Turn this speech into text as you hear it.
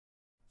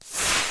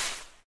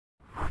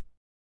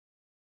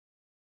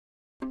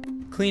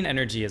Clean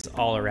energy is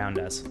all around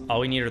us.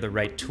 All we need are the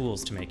right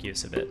tools to make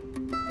use of it.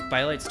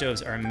 BioLite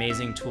stoves are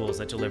amazing tools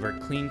that deliver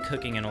clean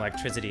cooking and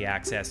electricity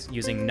access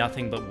using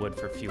nothing but wood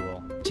for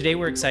fuel. Today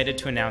we're excited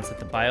to announce that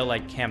the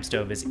BioLite camp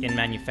stove is in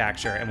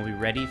manufacture and will be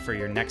ready for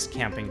your next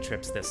camping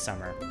trips this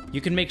summer.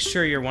 You can make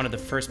sure you're one of the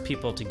first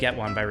people to get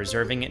one by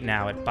reserving it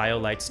now at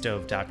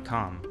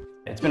biolitestove.com.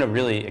 It's been a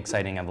really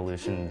exciting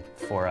evolution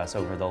for us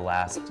over the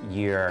last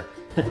year.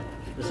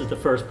 This is the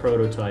first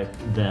prototype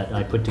that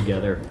I put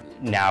together.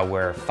 Now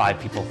we're 5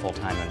 people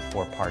full-time and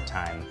 4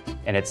 part-time,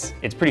 and it's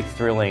pretty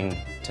thrilling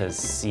to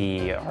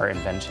see our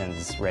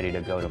inventions ready to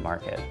go to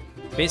market.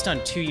 Based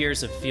on 2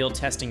 years of field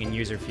testing and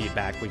user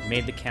feedback, we've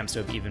made the camp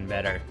stove even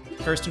better.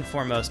 First and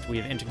foremost, we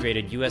have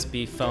integrated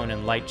USB phone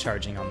and light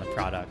charging on the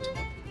product.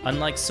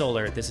 Unlike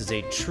solar, this is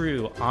a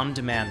true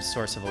on-demand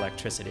source of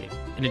electricity.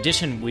 In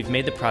addition, we've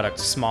made the product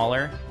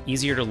smaller,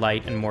 easier to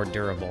light, and more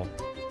durable.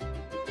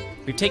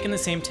 We've taken the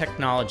same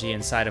technology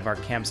inside of our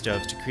camp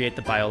stoves to create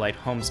the BioLite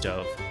home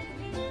stove.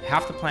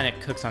 Half the planet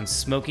cooks on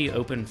smoky,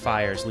 open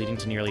fires, leading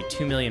to nearly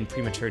 2 million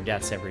premature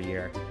deaths every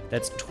year.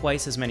 That's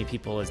twice as many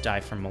people as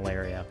die from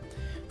malaria.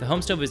 The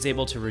home stove is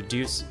able to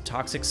reduce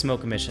toxic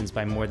smoke emissions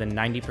by more than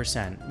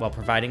 90% while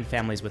providing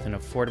families with an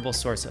affordable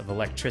source of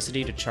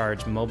electricity to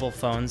charge mobile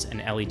phones and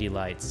LED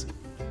lights.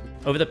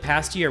 Over the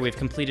past year, we've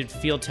completed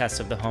field tests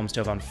of the home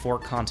stove on 4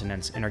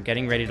 continents and are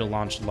getting ready to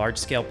launch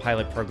large-scale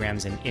pilot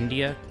programs in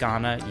India,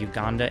 Ghana,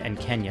 Uganda, and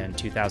Kenya in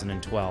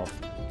 2012.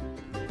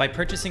 By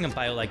purchasing a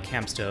BioLite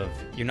camp stove,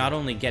 you're not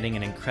only getting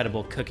an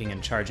incredible cooking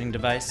and charging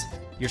device,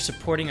 you're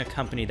supporting a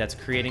company that's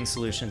creating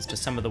solutions to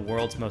some of the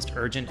world's most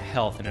urgent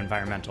health and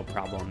environmental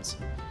problems.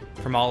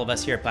 From all of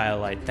us here at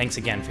BioLite, thanks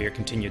again for your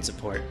continued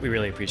support. We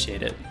really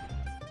appreciate it.